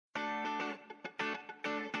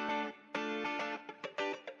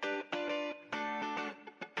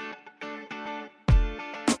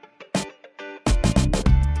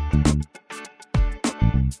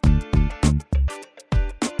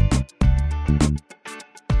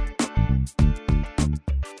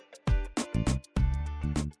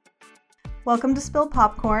Welcome to Spilled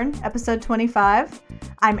Popcorn, episode 25.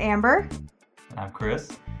 I'm Amber. And I'm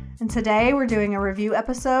Chris. And today we're doing a review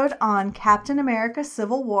episode on Captain America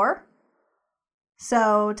Civil War.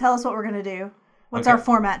 So tell us what we're going to do. What's our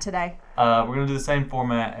format today? We're going to do the same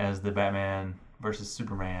format as the Batman versus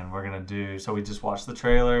Superman. We're going to do, so we just watched the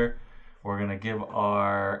trailer. We're going to give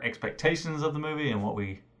our expectations of the movie and what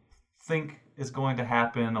we think is going to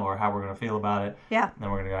happen or how we're going to feel about it. Yeah. And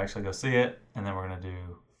then we're going to actually go see it. And then we're going to do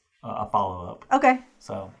a follow-up. Okay.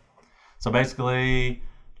 So basically,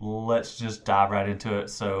 let's just dive right into it.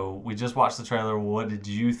 So we just watched the trailer. What did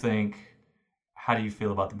you think? How do you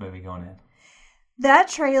feel about the movie going in? That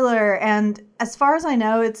trailer, and as far as I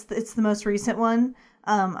know, it's the most recent one.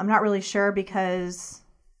 I'm not really sure because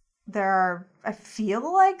I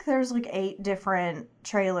feel like there's like 8 different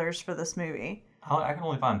trailers for this movie. I can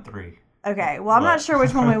only find 3. Okay, well, I'm not sure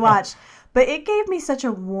which one we watched. But it gave me such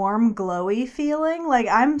a warm, glowy feeling. Like,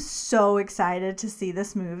 I'm so excited to see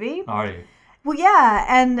this movie. Are you? Well, yeah.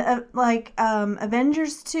 And,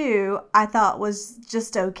 Avengers 2, I thought was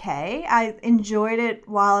just okay. I enjoyed it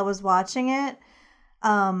while I was watching it.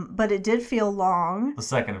 But it did feel long. The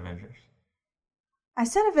second Avengers. I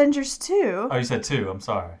said Avengers 2. Oh, you said 2. I'm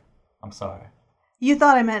sorry. You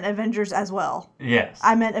thought I meant Avengers as well. Yes.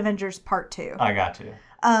 I meant Avengers Part 2. I got you.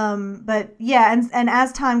 But yeah, and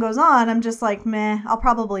as time goes on, I'm just like, meh, I'll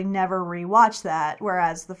probably never rewatch that.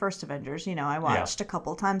 Whereas the first Avengers, I watched a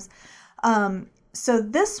couple times. So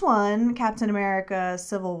this one, Captain America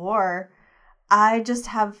Civil War, I just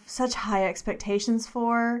have such high expectations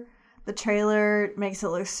for. The trailer makes it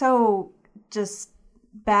look so just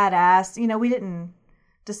badass. We didn't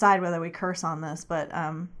decide whether we curse on this, but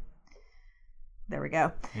there we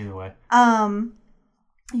go. Either way.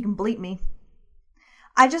 You can bleep me.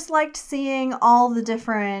 I just liked seeing all the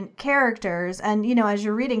different characters. And, as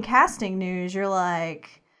you're reading casting news, you're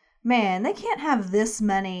like, man, they can't have this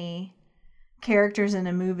many characters in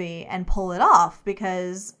a movie and pull it off.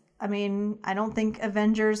 Because, I don't think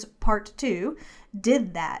Avengers Part 2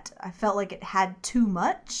 did that. I felt like it had too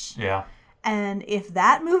much. Yeah. And if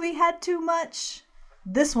that movie had too much,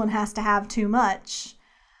 this one has to have too much.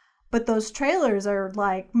 But those trailers are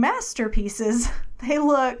like masterpieces. They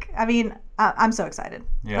look, I'm so excited.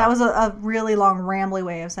 Yeah. That was a really long, rambly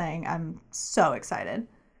way of saying I'm so excited.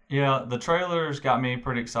 Yeah, the trailers got me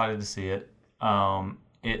pretty excited to see it.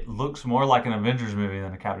 It looks more like an Avengers movie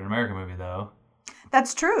than a Captain America movie, though.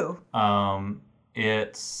 That's true. I'm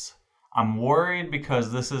worried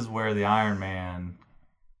because this is where the Iron Man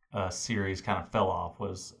series kind of fell off,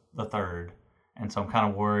 was the third. And so I'm kind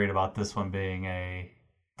of worried about this one being a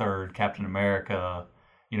third Captain America,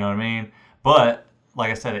 you know what I mean? But like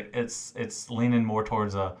I said, it's leaning more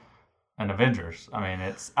towards an Avengers. I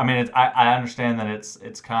understand that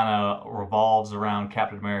it's kind of revolves around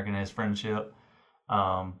Captain America and his friendship,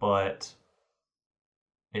 but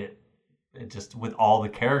it just, with all the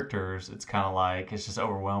characters, it's kind of like it's just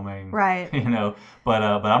overwhelming, right? But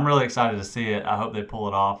I'm really excited to see it. I hope they pull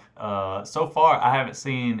it off. So far, I haven't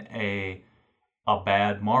seen a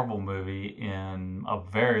bad Marvel movie in a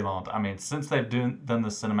very long time. Since they've done the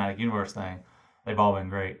cinematic universe thing, they've all been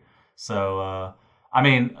great. So,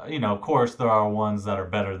 of course, there are ones that are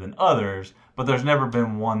better than others, but there's never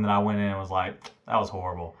been one that I went in and was like, that was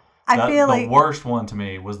horrible. The worst one to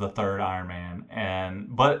me was the third Iron Man,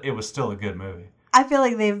 but it was still a good movie. I feel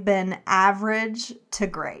like they've been average to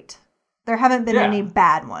great. There haven't been any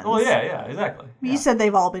bad ones. Well, yeah, exactly. You said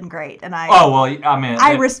they've all been great, and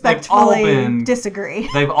I respectfully disagree.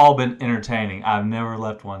 They've all been entertaining. I've never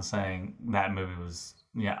left one saying that movie was,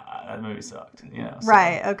 that movie sucked. So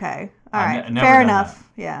right, okay. All right, fair enough.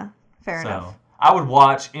 That. Yeah, fair enough. I would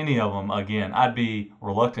watch any of them again. I'd be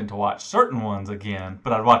reluctant to watch certain ones again,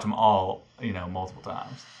 but I'd watch them all, multiple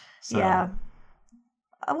times. So. Yeah.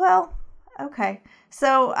 Well, okay.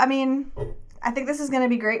 So, I think this is going to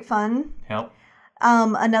be great fun. Yep.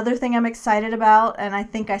 Another thing I'm excited about, and I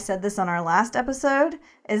think I said this on our last episode,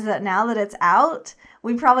 is that now that it's out,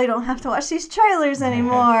 we probably don't have to watch these trailers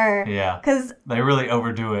anymore. Yeah. Because they really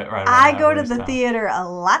overdo it right I go to the theater a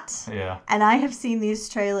lot. Yeah. And I have seen these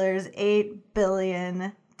trailers 8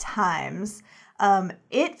 billion times.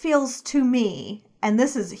 It feels to me, and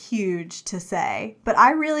this is huge to say, but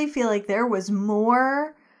I really feel like there was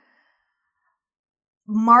more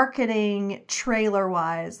marketing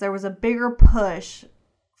trailer-wise. There was a bigger push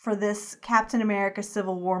for this Captain America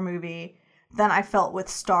Civil War movie than I felt with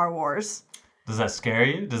Star Wars. Does that scare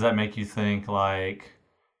you? Does that make you think like,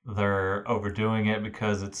 they're overdoing it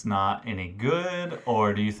because it's not any good,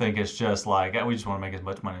 or do you think it's just like we just want to make as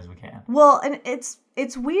much money as we can? Well, and it's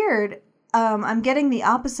weird. I'm getting the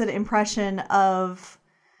opposite impression of,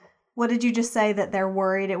 what did you just say, that they're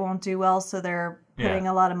worried it won't do well, so they're putting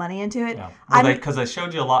a lot of money into it? Yeah. Well, because they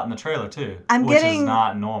showed you a lot in the trailer too, which is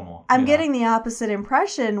not normal. I'm getting the opposite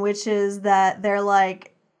impression, which is that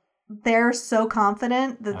they're so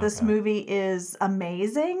confident that this movie is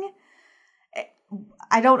amazing.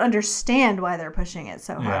 I don't understand why they're pushing it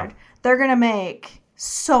so hard. They're going to make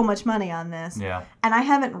so much money on this. Yeah. And I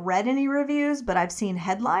haven't read any reviews, but I've seen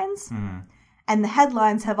headlines. Mm-hmm. And the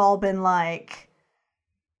headlines have all been like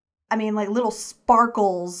little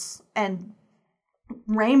sparkles and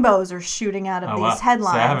rainbows are shooting out of these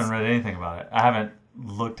headlines. So I haven't read anything about it. I haven't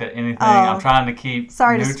looked at anything. I'm trying to keep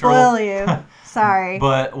Sorry neutral. to spoil you. Sorry.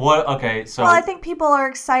 But what? Okay, so. Well, I think people are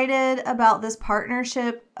excited about this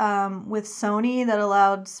partnership with Sony that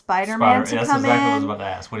allowed Spider-Man to come in. That's exactly what I was about to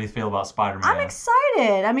ask. What do you feel about Spider-Man? I'm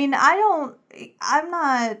excited. I mean, I'm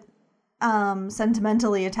not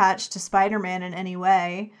sentimentally attached to Spider-Man in any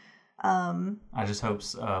way. I just hope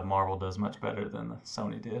Marvel does much better than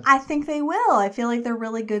Sony did. I think they will. I feel like they're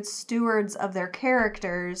really good stewards of their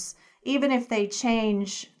characters. Even if they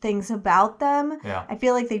change things about them, I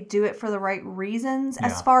feel like they do it for the right reasons,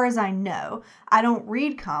 as far as I know. I don't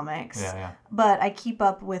read comics, but I keep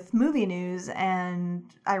up with movie news, and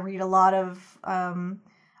I read a lot of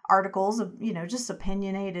articles of, just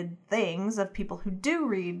opinionated things of people who do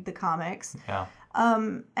read the comics. Yeah.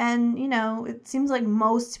 And, it seems like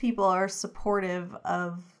most people are supportive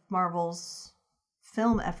of Marvel's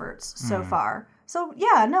film efforts so far. So,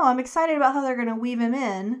 I'm excited about how they're going to weave him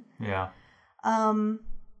in. Yeah.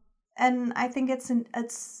 And I think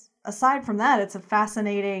it's aside from that, it's a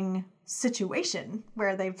fascinating situation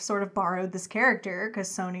where they've sort of borrowed this character because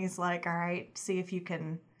Sony's like, all right, see if you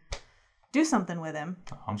can do something with him.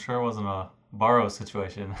 I'm sure it wasn't a borrow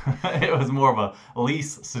situation. It was more of a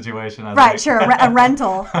lease situation. Right, sure, a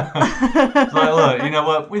rental. It's like, look, you know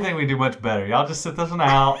what? We think we do much better. Y'all just sit this one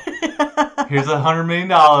out. Here's $100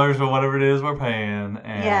 million or whatever it is we're paying,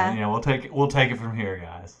 and we'll take it from here,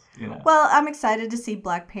 guys. Well, I'm excited to see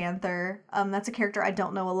Black Panther. That's a character I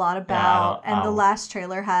don't know a lot about, and the last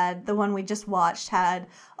trailer the one we just watched had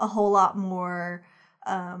a whole lot more.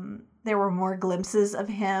 There were more glimpses of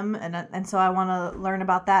him, and so I want to learn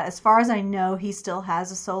about that. As far as I know, he still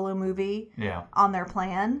has a solo movie on their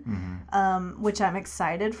plan, which I'm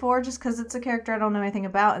excited for, just because it's a character I don't know anything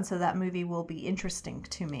about, and so that movie will be interesting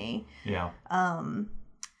to me. Yeah.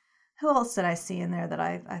 Who else did I see in there that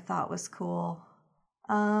I thought was cool?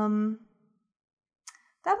 That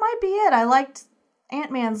might be it. I liked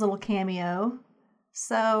Ant-Man's little cameo,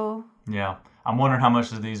 so... Yeah. I'm wondering how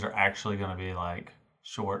much of these are actually going to be, like,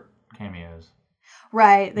 short cameos.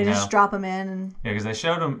 Right, they just drop them in and because they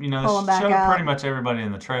showed them, they showed pretty much everybody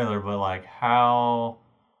in the trailer, but like how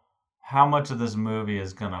much of this movie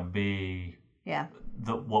is gonna be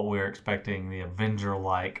what we're expecting the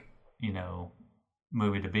Avenger-like,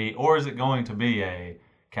 movie to be, or is it going to be a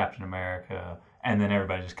Captain America and then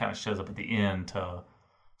everybody just kind of shows up at the end to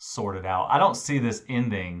sort it out? I don't see this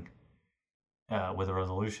ending with a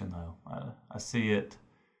resolution though. I see it,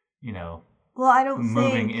 Well, I don't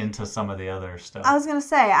moving into some of the other stuff. I was gonna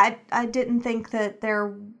say I didn't think that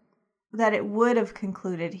it would have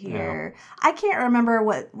concluded here. Yeah. I can't remember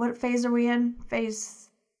what phase are we in? Phase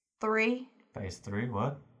 3? Phase 3?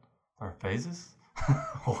 What? Or phases?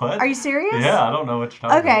 What? Are you serious? Yeah, I don't know what you're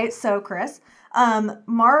talking about. Okay, so Chris,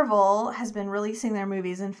 Marvel has been releasing their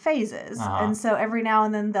movies in phases, and so every now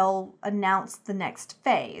and then they'll announce the next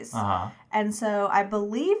phase. And so I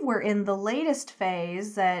believe we're in the latest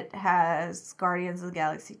phase that has Guardians of the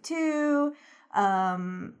Galaxy 2,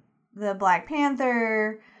 the Black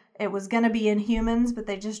Panther. It was going to be Inhumans, but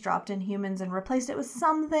they just dropped Inhumans and replaced it with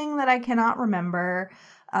something that I cannot remember.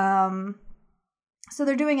 So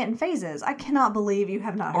they're doing it in phases. I cannot believe you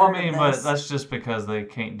have not heard of this. But that's just because they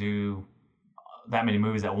can't do that many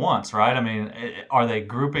movies at once, right? I mean, are they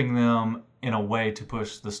grouping them in a way to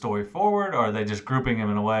push the story forward, or are they just grouping them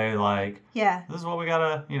in a way like, this is what we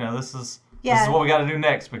gotta, this is what we gotta do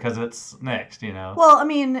next because it's next, Well, I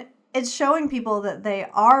mean, it's showing people that they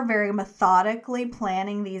are very methodically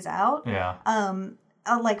planning these out. Yeah.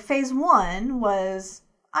 Like phase 1 was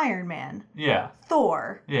Iron Man. Yeah.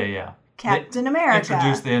 Thor. Yeah. Captain America.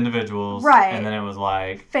 Introduced the individuals. Right. And then it was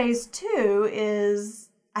like... Phase 2 is,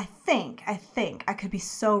 I think, I could be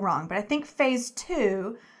so wrong, but I think phase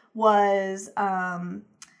 2 was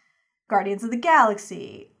Guardians of the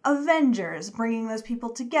Galaxy, Avengers, bringing those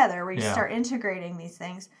people together where you start integrating these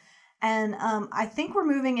things. And I think we're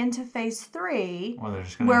moving into phase 3, Well,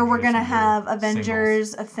 where we're going to have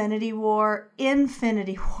Avengers, Infinity War.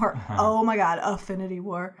 Oh my God, Infinity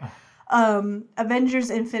War. Avengers,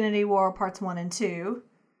 Infinity War parts 1 and 2.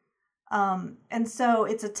 And so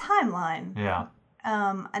it's a timeline. Yeah.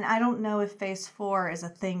 And I don't know if phase 4 is a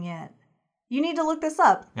thing yet. You need to look this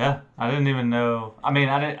up. Yeah, I didn't even know. I knew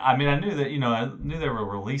that, I knew they were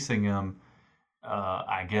releasing them,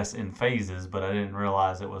 I guess, in phases, but I didn't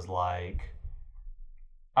realize it was like,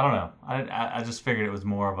 I don't know. I just figured it was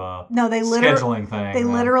more of a scheduling thing. They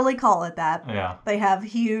literally call it that. Yeah. They have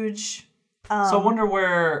huge. So I wonder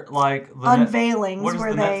where, like, unveilings. Where does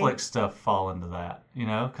the Netflix stuff fall into that?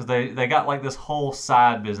 Because they got like this whole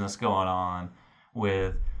side business going on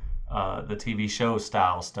with the TV show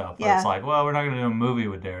style stuff. But it's like, well, we're not going to do a movie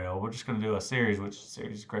with Daredevil. We're just going to do a series, which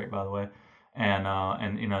series is great, by the way. And now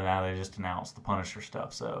they just announced the Punisher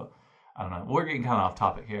stuff. So I don't know. We're getting kind of off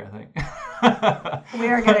topic here, I think. We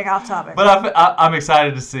are getting off topic. But I'm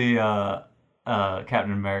excited to see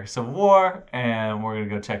Captain America Civil War, and we're going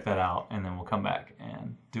to go check that out, and then we'll come back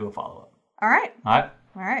and do a follow-up. All right. All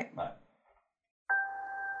right. Bye.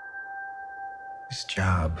 This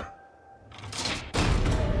job,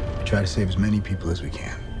 we try to save as many people as we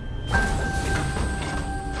can.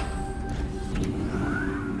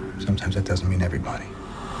 Sometimes that doesn't mean everybody.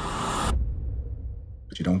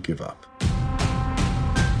 But you don't give up.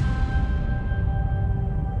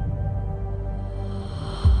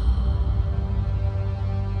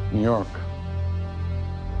 New York,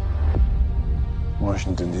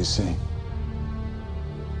 Washington, D.C.,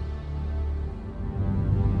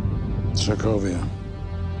 Sokovia.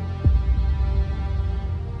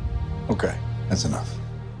 Okay, that's enough.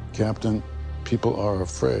 Captain, people are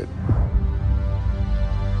afraid.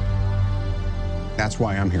 That's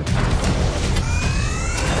why I'm here.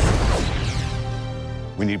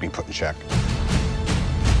 We need to be put in check.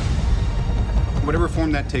 Whatever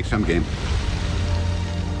form that takes, I'm game.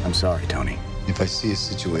 I'm sorry, Tony. If I see a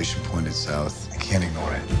situation pointed south, I can't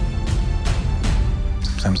ignore it.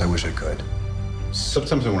 Sometimes I wish I could.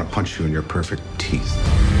 Sometimes I want to punch you in your perfect teeth.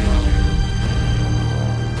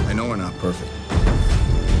 I know we're not perfect.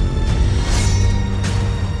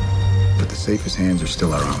 But the safest hands are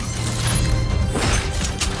still our own.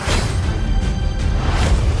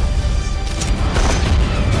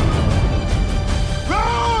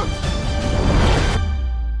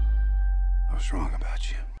 I was wrong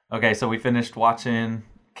about you. Okay, so we finished watching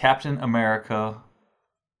Captain America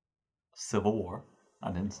Civil War.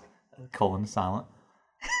 I didn't... colon silent.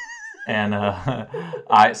 And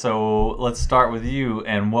so let's start with you.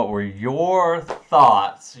 And what were your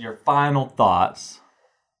thoughts, your final thoughts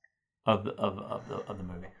of the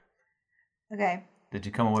movie? Okay. Did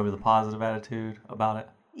you come away with a positive attitude about it?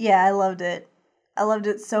 Yeah, I loved it. I loved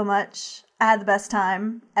it so much. I had the best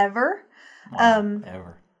time ever. Wow,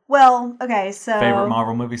 ever. Well, okay, so Favorite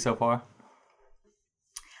Marvel movie so far?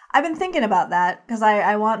 I've been thinking about that because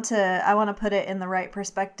I want to put it in the right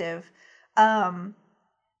perspective.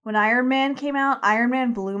 When Iron Man came out, Iron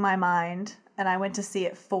Man blew my mind, and I went to see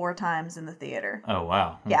it 4 times in the theater. Oh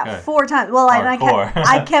wow! Okay. Yeah, 4 times. Well,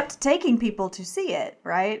 I kept taking people to see it,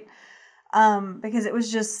 right? Because it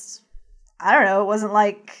was just, I don't know, it wasn't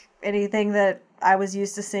like anything that I was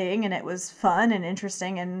used to seeing, and it was fun and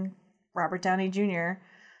interesting, and Robert Downey Jr.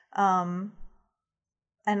 And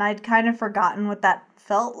I'd kind of forgotten what that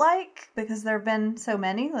felt like because there have been so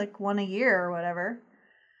many, like one a year or whatever.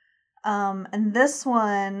 And this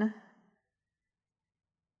one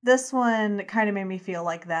kind of made me feel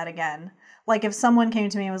like that again. Like if someone came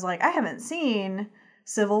to me and was like, I haven't seen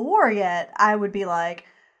Civil War yet, I would be like,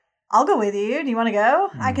 I'll go with you. Do you want to go?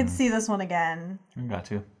 Mm-hmm. I could see this one again. You got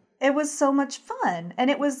to. It was so much fun. And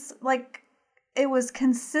it was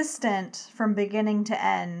consistent from beginning to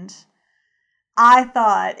end. I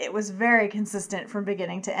thought it was very consistent from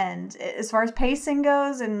beginning to end. As far as pacing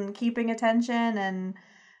goes and keeping attention, and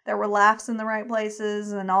there were laughs in the right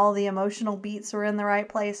places and all the emotional beats were in the right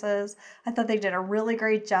places. I thought they did a really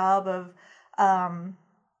great job of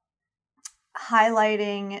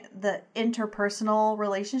highlighting the interpersonal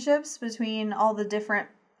relationships between all the different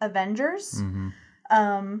Avengers.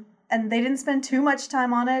 Mm-hmm. And they didn't spend too much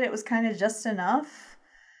time on it. It was kind of just enough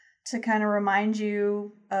to kind of remind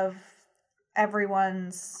you of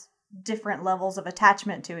everyone's different levels of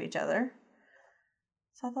attachment to each other.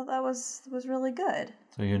 So I thought that was really good.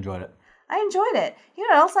 So you enjoyed it? I enjoyed it. You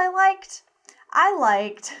know what else I liked? I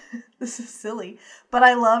liked, this is silly, but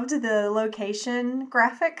I loved the location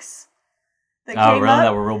graphics. that Oh, came really? up.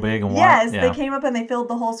 That were real big and white? Yes, Yeah. they came up and they filled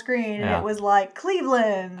the whole screen, and Yeah. it was like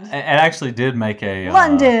Cleveland. It actually did make a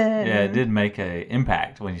London. Yeah, it did make a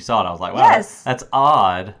impact when you saw it. I was like, wow, Yes. that's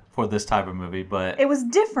odd for this type of movie, but It was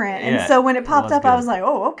different, and Yeah, so when it popped was up, I good. was like,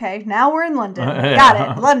 "Oh, okay, now we're in London. Yeah.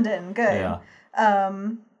 Got it, London, good." yeah,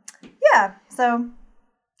 Yeah. So,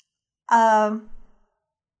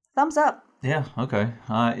 thumbs up. yeah, okay,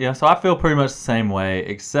 yeah. So I feel pretty much the same way,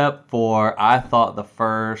 except for I thought the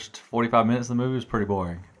first 45 minutes of the movie was pretty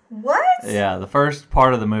boring. What? Yeah, the first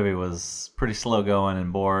part of the movie was pretty slow going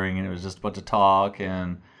and boring, and it was just a bunch of talk,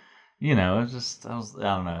 and it was just I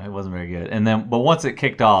don't know, it wasn't very good. And then, but once it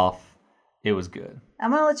kicked off, it was good. I'm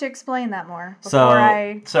gonna let you explain that more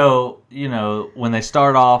before So when they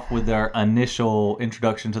start off with their initial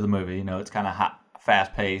introduction to the movie, it's kind of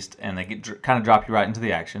fast paced, and they kind of drop you right into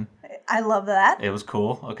the action. I love that. It was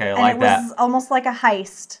cool. Okay, I And like it that. was almost like a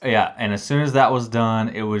heist. Yeah, and as soon as that was done,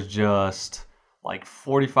 it was just like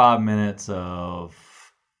 45 minutes of,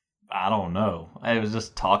 I don't know. It was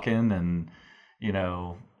just talking and,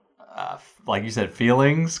 like you said,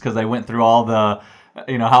 feelings, because they went through all the,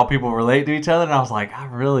 how people relate to each other. And I was like, I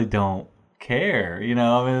really don't care. I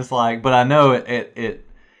mean, it's like, but I know it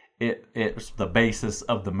was the basis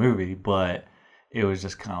of the movie, but it was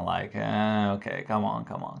just kind of like, okay, come on.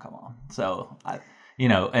 So,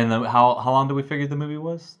 and how long did we figure the movie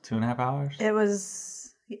was? 2.5 hours? It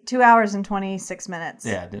was 2 hours and 26 minutes.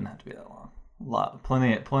 Yeah, it didn't have to be that long.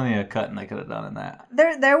 Plenty of cutting they could have done in that.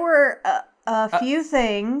 There were a few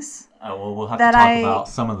things. We'll have that to talk about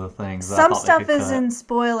some of the things. Some stuff is in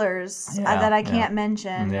spoilers that I can't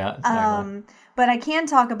mention. Yeah, exactly. But I can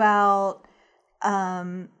talk about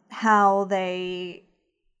how they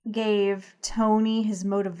gave Tony his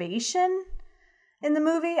motivation in the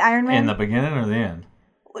movie Iron Man. In the beginning or the end?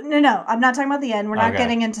 No, I'm not talking about the end. We're not Okay.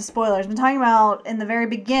 getting into spoilers. I'm talking about in the very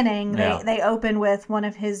beginning. Yeah. They open with one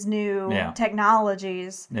of his new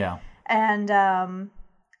technologies. Yeah. And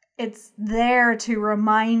it's there to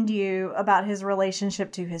remind you about his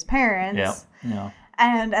relationship to his parents. Yeah.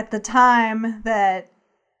 And at the time that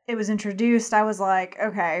it was introduced, I was like,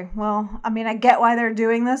 okay, well, I mean, I get why they're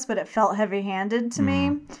doing this, but it felt heavy-handed to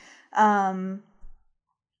me. And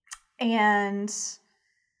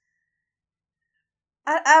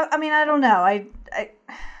I mean, I don't know.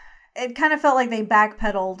 It kind of felt like they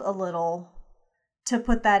backpedaled a little to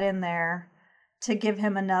put that in there to give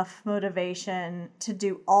him enough motivation to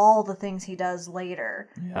do all the things he does later.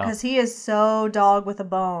 Yeah. Because he is so dog with a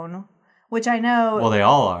bone, which I know. Well, they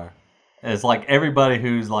all are. It's like everybody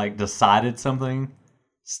who's like decided something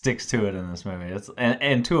sticks to it in this movie. It's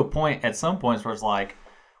and to a point, at some points where it's like,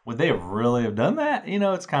 would they have really have done that?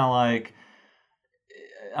 It's kind of like,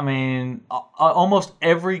 I mean, almost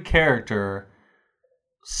every character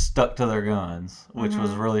stuck to their guns, which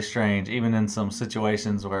was really strange, even in some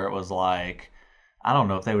situations where it was like, I don't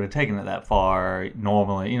know if they would have taken it that far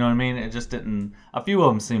normally. You know what I mean? It just didn't. A few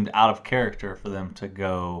of them seemed out of character for them to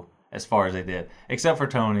go as far as they did, except for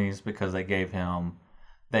Tony's, because they gave him,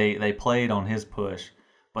 they played on his push.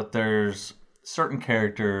 But there's certain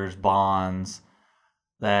characters, bonds,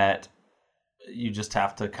 that you just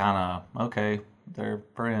have to kind of, okay, they're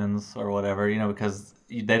friends or whatever, because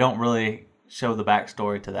they don't really show the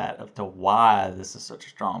backstory to that, of to why this is such a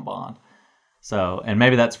strong bond. So, and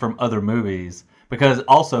maybe that's from other movies, because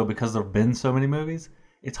there've been so many movies,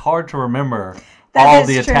 it's hard to remember all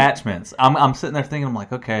the attachments. I'm sitting there thinking, I'm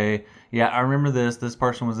like, okay, yeah, I remember this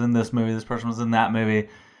person was in this movie, this person was in that movie.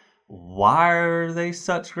 Why are they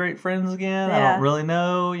such great friends again? Yeah. I don't really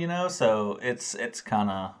know, so it's kind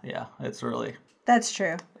of, it's really, That's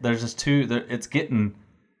true. there's just it's getting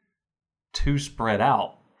too spread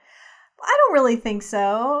out. I don't really think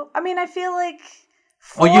so. I mean, I feel like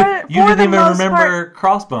You didn't even remember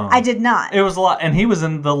Crossbones. I did not. It was a lot, and he was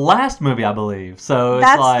in the last movie, I believe. So it's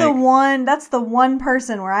That's the one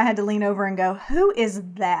person where I had to lean over and go, "Who is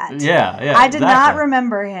that?" Yeah. I did not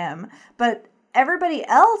remember him, but everybody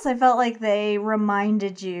else, I felt like they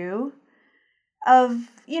reminded you of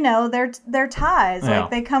their ties. Yeah. Like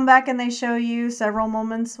they come back and they show you several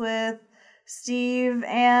moments with Steve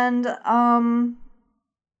and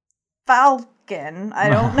Falcon. I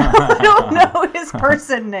don't know. I don't know his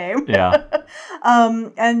person name. Yeah.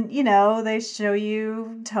 And they show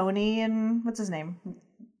you Tony and what's his name?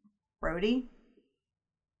 Rhodey?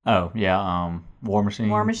 Oh, yeah, War Machine.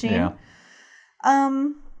 War Machine. Yeah.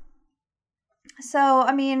 So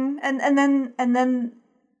I mean, and then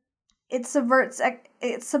it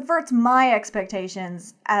subverts my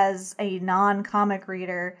expectations as a non-comic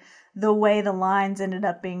reader, the way the lines ended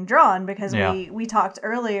up being drawn, because we talked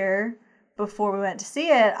earlier before we went to see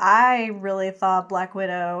it. I really thought Black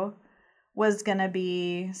Widow was going to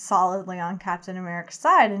be solidly on Captain America's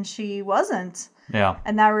side, and she wasn't. Yeah.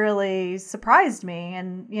 And that really surprised me.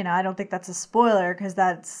 And, I don't think that's a spoiler because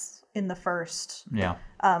that's in the first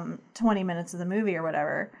 20 minutes of the movie or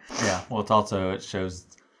whatever. Yeah. Well, it's also, it shows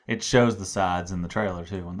the sides in the trailer,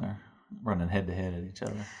 too, when they're running head-to-head at each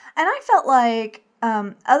other. And I felt like,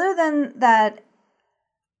 other than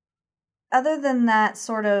that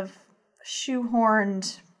sort of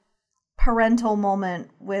shoehorned parental moment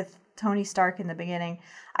with Tony Stark in the beginning,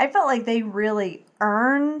 I felt like they really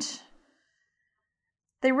earned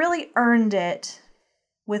it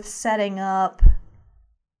with setting up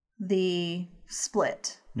the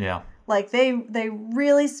split. Yeah. Like they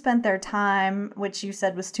really spent their time, which you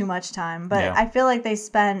said was too much time, but I feel like they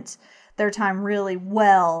spent their time really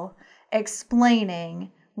well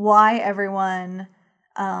explaining why everyone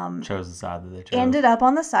chose the side that they chose. Ended up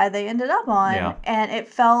on the side they ended up on, and it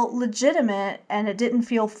felt legitimate and it didn't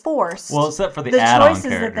feel forced. Well, except for the add-on choices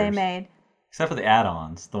characters that they made. Except for the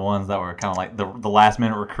add-ons, the ones that were kind of like the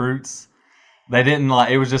last-minute recruits. They didn't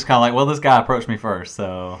like. It was just kind of like, well, this guy approached me first,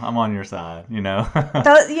 so I'm on your side, but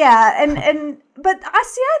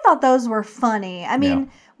I thought those were funny. I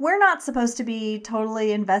mean, we're not supposed to be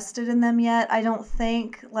totally invested in them yet. I don't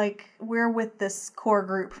think. Like, we're with this core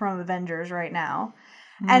group from Avengers right now.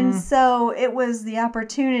 And so it was the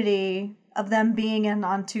opportunity of them being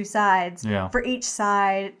on two sides for each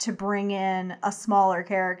side to bring in a smaller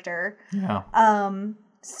character. Yeah.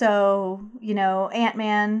 So,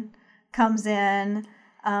 Ant-Man comes in,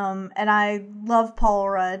 and I love Paul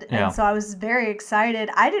Rudd. And so I was very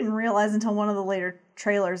excited. I didn't realize until one of the later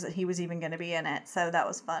trailers that he was even going to be in it. So that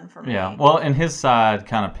was fun for me. Yeah. Well, and his side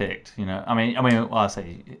kind of picked, I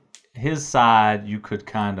say his side you could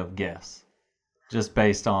kind of guess. Just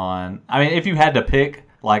based on, if you had to pick,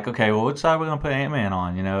 like, okay, well, which side are we going to put Ant-Man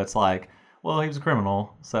on? It's like, well, he was a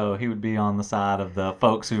criminal, so he would be on the side of the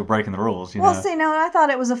folks who were breaking the rules, Well, see, no, I thought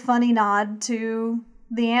it was a funny nod to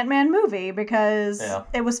the Ant-Man movie because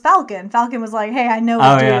it was Falcon. Falcon was like, hey, I know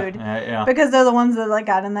a dude. Yeah. Because they're the ones that, like,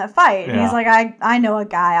 got in that fight. And he's like, I know a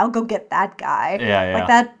guy. I'll go get that guy. Yeah. Like,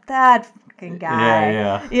 that fucking guy.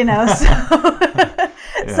 Yeah.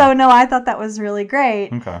 So, no, I thought that was really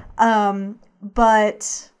great. Okay.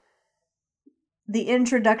 But the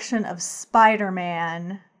introduction of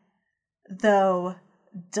Spider-Man, though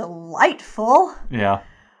delightful,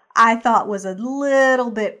 I thought was a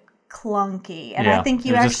little bit clunky. And I think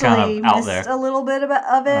you actually missed a little bit of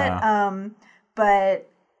it. But,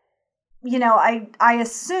 I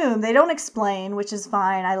assume they don't explain, which is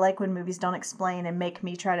fine. I like when movies don't explain and make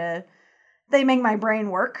me they make my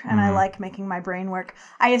brain work, and I like making my brain work.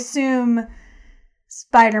 I assume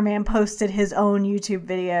Spider-Man posted his own YouTube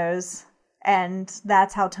videos, and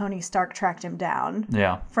that's how Tony Stark tracked him down.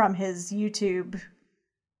 Yeah. From his YouTube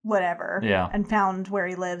whatever. Yeah. And found where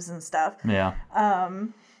he lives and stuff. Yeah.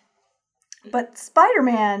 But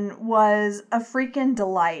Spider-Man was a freaking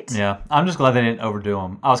delight. Yeah. I'm just glad they didn't overdo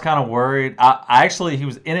him. I was kind of worried. He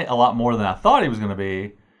was in it a lot more than I thought he was going to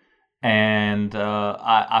be. And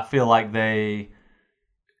I feel like they,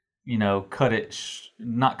 cut it...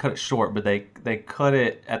 not cut it short, but they cut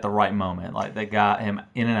it at the right moment. Like, they got him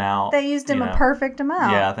in and out. They used him a perfect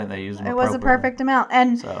amount. Yeah, I think they used him. It was a perfect amount.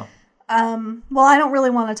 And so, well, I don't really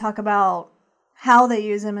want to talk about how they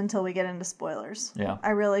use him until we get into spoilers. Yeah, I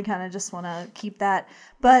really kind of just want to keep that.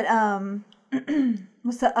 But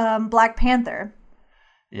what's the Black Panther?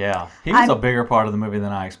 Yeah, he was a bigger part of the movie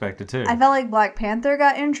than I expected too. I felt like Black Panther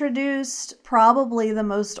got introduced probably the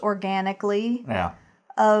most organically. Yeah.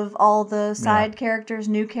 Of all the side characters,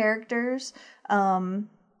 new characters, and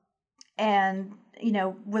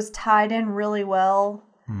was tied in really well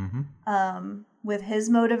with his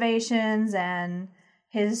motivations and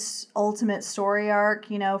his ultimate story arc.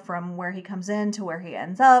 From where he comes in to where he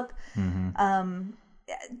ends up. I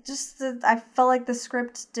felt like the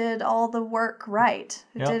script did all the work right.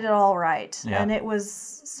 It did it all right, and it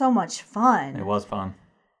was so much fun. It was fun.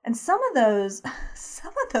 And some of those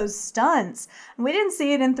stunts, we didn't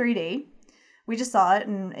see it in 3D. We just saw it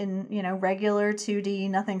in regular 2D,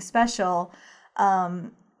 nothing special.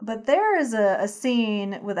 But there is a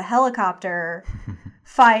scene with a helicopter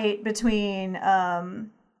fight between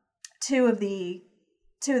two of the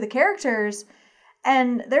characters,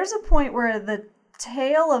 and there's a point where the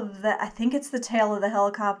tail of I think it's the tail of the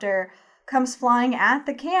helicopter comes flying at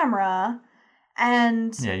the camera.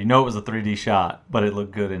 And yeah, it was a 3D shot, but it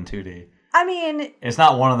looked good in 2D. I mean, it's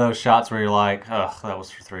not one of those shots where you're like, ugh, that was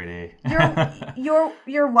for 3D.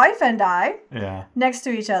 your wife and I, next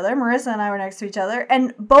to each other, Marissa and I were next to each other,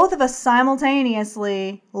 and both of us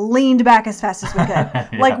simultaneously leaned back as fast as we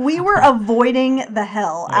could. Like, we were avoiding the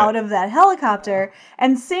hell out of that helicopter,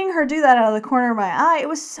 and seeing her do that out of the corner of my eye, it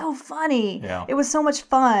was so funny. Yeah. It was so much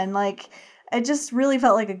fun. Like, it just really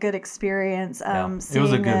felt like a good experience. It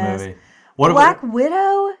was a good movie. Black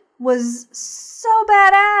Widow was so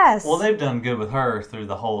badass. Well, they've done good with her through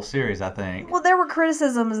the whole series, I think. Well, there were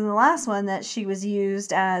criticisms in the last one that she was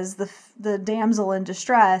used as the damsel in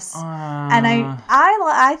distress, and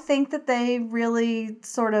I think that they really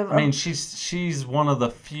sort of. I mean, she's one of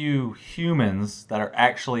the few humans that are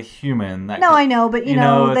actually human. I know, but you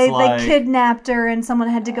know they kidnapped her, and someone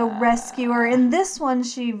had to go rescue her. In this one,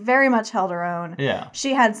 she very much held her own. Yeah,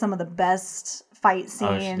 she had some of the best fight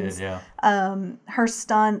scenes. Oh, she did, yeah. Her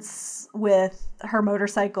stunts with her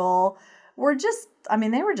motorcycle were just,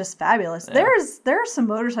 they were just fabulous. Yeah. There are some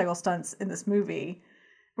motorcycle stunts in this movie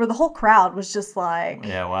where the whole crowd was just like,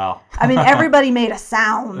 yeah, wow. Everybody made a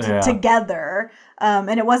sound together. And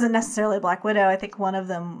it wasn't necessarily Black Widow. I think one of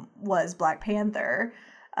them was Black Panther.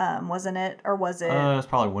 Wasn't it? Or was it? It was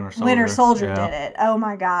probably Winter Soldier. Winter Soldier did it. Oh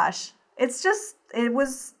my gosh. It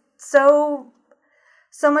was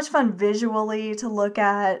so much fun visually to look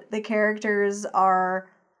at. The characters are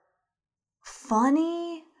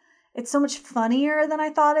funny. It's so much funnier than I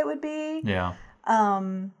thought it would be. Yeah.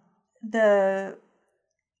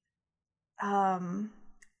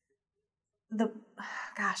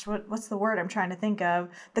 What's the word I'm trying to think of?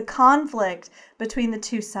 The conflict between the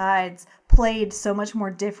two sides played so much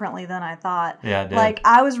more differently than I thought. Yeah, it did. Like,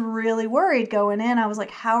 I was really worried going in. I was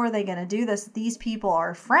like, how are they going to do this? These people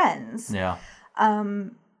are friends. Yeah.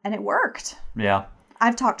 And it worked. Yeah.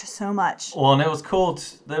 I've talked so much. Well, and it was cool.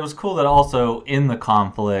 It was cool that also in the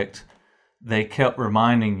conflict, they kept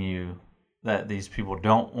reminding you that these people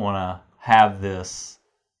don't want to have this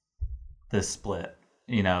split.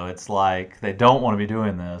 You know, it's like they don't want to be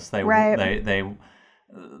doing this. They're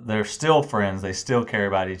still friends. They still care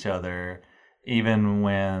about each other, even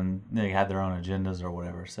when they had their own agendas or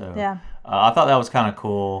whatever. So yeah, I thought that was kind of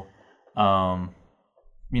cool.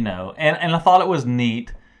 You know, and I thought it was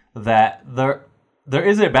neat that there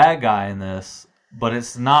is a bad guy in this, but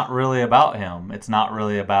it's not really about him. It's not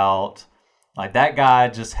really about, like, that guy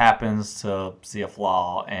just happens to see a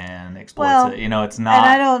flaw and exploits it. You know, it's not.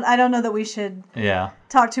 And I don't know that we should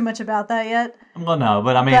talk too much about that yet. Well, no,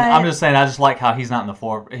 but I'm just saying, I just like how he's not in the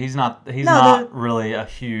forefront. He's not really a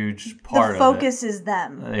huge part of it. The focus is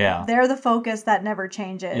them. Yeah. They're the focus that never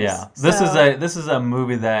changes. Yeah. This is a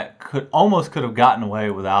movie that could have gotten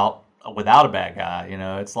away without a bad guy. You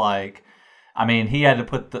know, it's like, he had to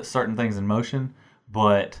put certain things in motion,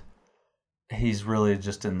 but he's really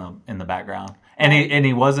just in the background. And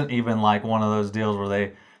he wasn't even like one of those deals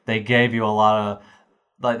where they gave you a lot of,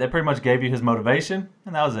 like, they pretty much gave you his motivation,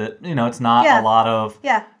 and that was it. You know, it's not a lot of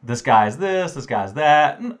this guy's this guy's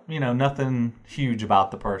that. You know, nothing huge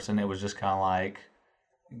about the person. It was just kind of like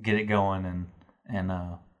get it going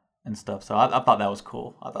and stuff. So I thought that was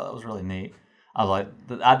cool. I thought that was really neat. I was like,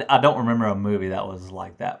 I don't remember a movie that was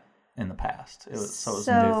like that in the past. It was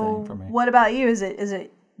a new thing for me. What about you? Is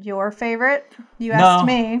it your favorite? You asked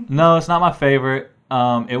me. No, it's not my favorite.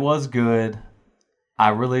 It was good. I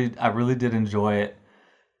really did enjoy it.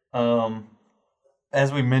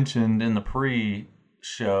 As we mentioned in the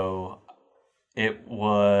pre-show, it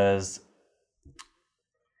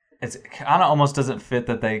kind of almost doesn't fit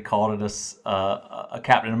that they called it a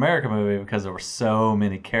Captain America movie because there were so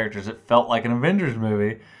many characters. It felt like an Avengers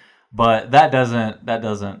movie, but that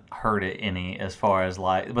doesn't hurt it any as far as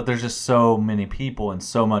like. But there's just so many people and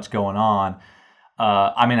so much going on.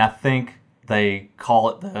 I think they call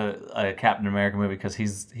it a Captain America movie because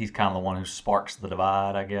he's kind of the one who sparks the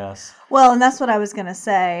divide, I guess. Well, and that's what I was going to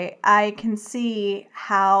say. I can see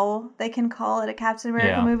how they can call it a Captain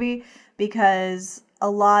America movie because a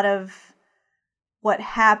lot of what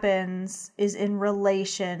happens is in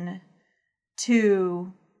relation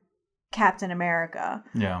to Captain America.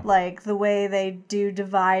 Yeah. Like, the way they do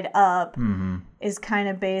divide up is kind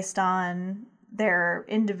of based on their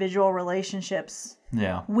individual relationships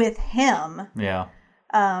with him. Yeah.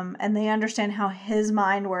 And they understand how his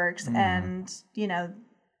mind works. And, you know,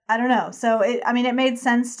 I don't know. So, it made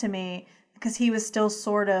sense to me because he was still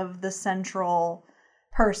sort of the central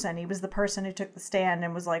person. He was the person who took the stand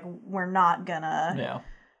and was like, we're not gonna,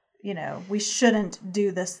 you know, we shouldn't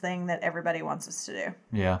do this thing that everybody wants us to do.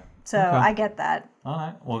 Yeah. So I get that. All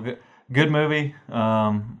right. Well, good. good movie.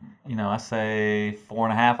 I say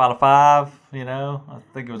 4.5 out of 5. I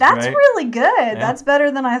think it was That's great. really good. That's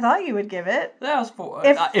better than I thought you would give it. That was 4.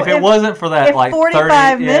 If it wasn't for that, if like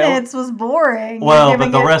 45 30, minutes was boring. Well,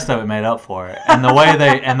 but the rest of it made up for it, and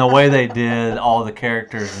the way they did all the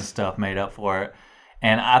characters and stuff made up for it.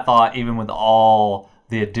 And I thought even with all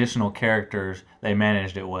the additional characters, they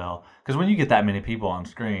managed it well. Because when you get that many people on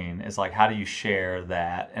screen, it's like, how do you share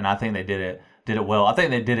that? And I think they did it well. I think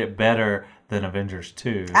they did it better than Avengers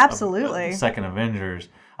 2. Absolutely. The second Avengers.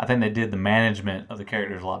 I think they did the management of the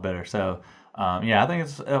characters a lot better. So, I think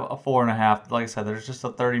it's a 4.5. Like I said, there's just a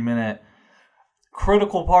 30-minute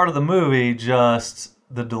critical part of the movie. Just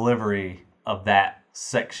the delivery of that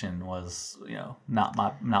section was, not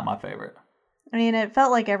my favorite. I mean, it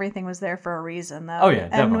felt like everything was there for a reason, though. Oh, yeah,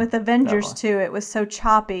 definitely. And with Avengers 2, it was so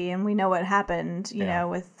choppy, and we know what happened, you know,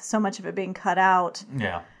 with so much of it being cut out.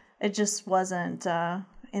 Yeah. It just wasn't,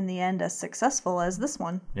 in the end, as successful as this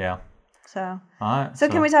one. Yeah. So, all right. So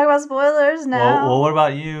can we talk about spoilers now? Well, what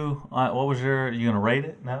about you? What was you going to rate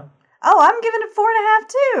it? No? Oh, I'm giving it 4.5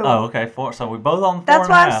 too. Oh, okay. 4. So we both on 4.5. That's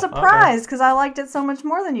why I'm surprised, because I liked it so much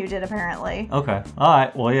more than you did, apparently. Okay. All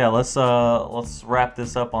right. Well, yeah. Let's wrap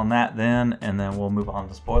this up on that then, and then we'll move on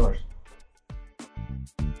to spoilers.